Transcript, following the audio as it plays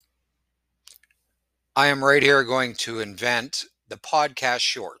I am right here going to invent the podcast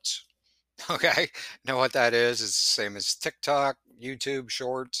shorts. Okay. Know what that is? It's the same as TikTok, YouTube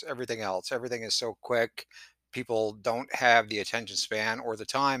shorts, everything else. Everything is so quick. People don't have the attention span or the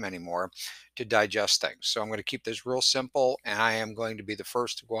time anymore to digest things. So I'm going to keep this real simple, and I am going to be the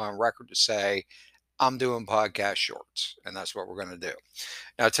first to go on record to say I'm doing podcast shorts, and that's what we're going to do.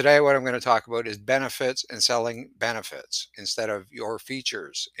 Now, today, what I'm going to talk about is benefits and selling benefits instead of your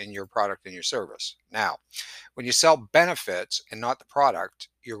features in your product and your service. Now, when you sell benefits and not the product,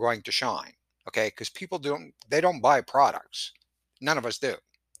 you're going to shine. Okay, because people don't buy products. None of us do.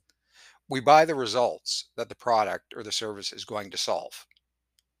 We buy the results that the product or the service is going to solve,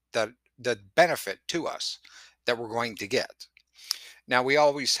 that the benefit to us that we're going to get. Now, we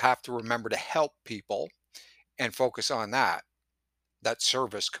always have to remember to help people and focus on that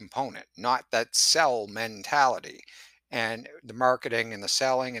service component, not that sell mentality. And the marketing and the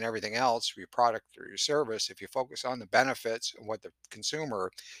selling and everything else for your product or your service, if you focus on the benefits and what the consumer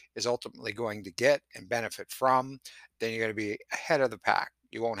is ultimately going to get and benefit from, then you're going to be ahead of the pack.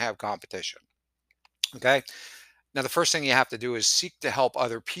 You won't have competition. Okay. Now, the first thing you have to do is seek to help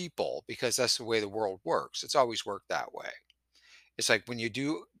other people because that's the way the world works. It's always worked that way. It's like when you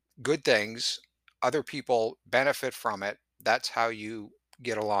do good things, other people benefit from it. That's how you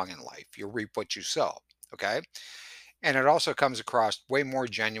get along in life. You reap what you sow. Okay. And it also comes across way more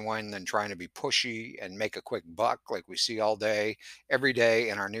genuine than trying to be pushy and make a quick buck like we see all day, every day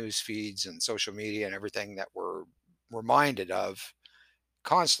in our news feeds and social media and everything that we're reminded of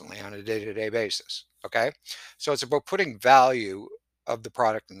constantly on a day-to-day basis. Okay. So it's about putting value of the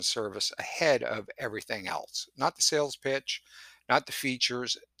product and the service ahead of everything else, not the sales pitch, not the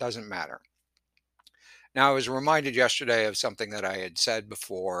features, doesn't matter. Now, I was reminded yesterday of something that I had said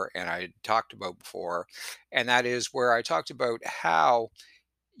before and I had talked about before, and that is where I talked about how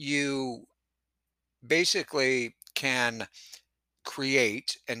you basically can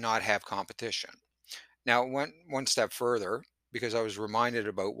create and not have competition. Now, one step further, because I was reminded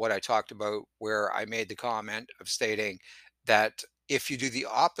about what I talked about, where I made the comment of stating that if you do the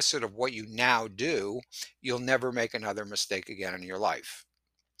opposite of what you now do, you'll never make another mistake again in your life.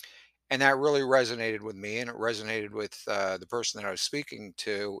 And that really resonated with me, and it resonated with the person that I was speaking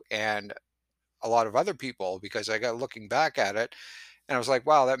to, and a lot of other people, because I got looking back at it and I was like,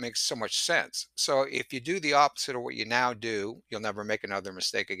 wow, that makes so much sense. So if you do the opposite of what you now do, you'll never make another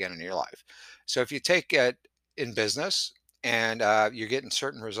mistake again in your life. So if you take it in business and you're getting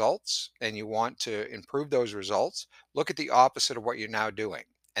certain results and you want to improve those results, look at the opposite of what you're now doing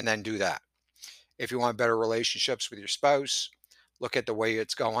and then do that. If you want better relationships with your spouse, look at the way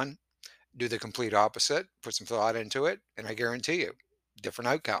it's going, do the complete opposite, put some thought into it, and I guarantee you, different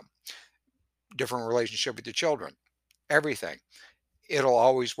outcome, different relationship with your children, everything. It'll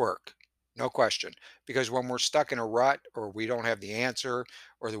always work. No question. Because when we're stuck in a rut or we don't have the answer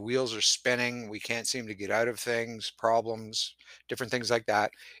or the wheels are spinning, we can't seem to get out of things, problems, different things like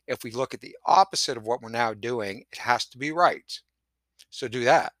that. If we look at the opposite of what we're now doing, it has to be right. So do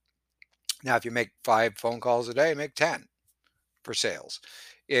that. Now, if you make 5 phone calls a day, make 10 for sales.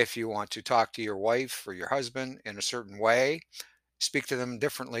 If you want to talk to your wife or your husband in a certain way, speak to them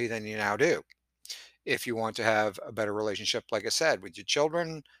differently than you now do. If you want to have a better relationship, like I said, with your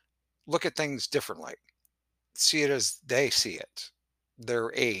children, look at things differently. See it as they see it,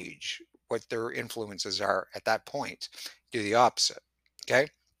 their age, what their influences are at that point. Do the opposite. Okay.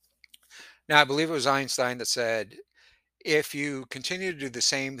 Now, I believe it was Einstein that said, if you continue to do the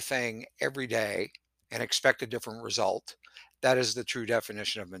same thing every day and expect a different result, that is the true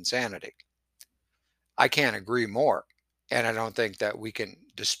definition of insanity. I can't agree more. And I don't think that we can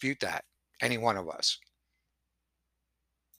dispute that, any one of us.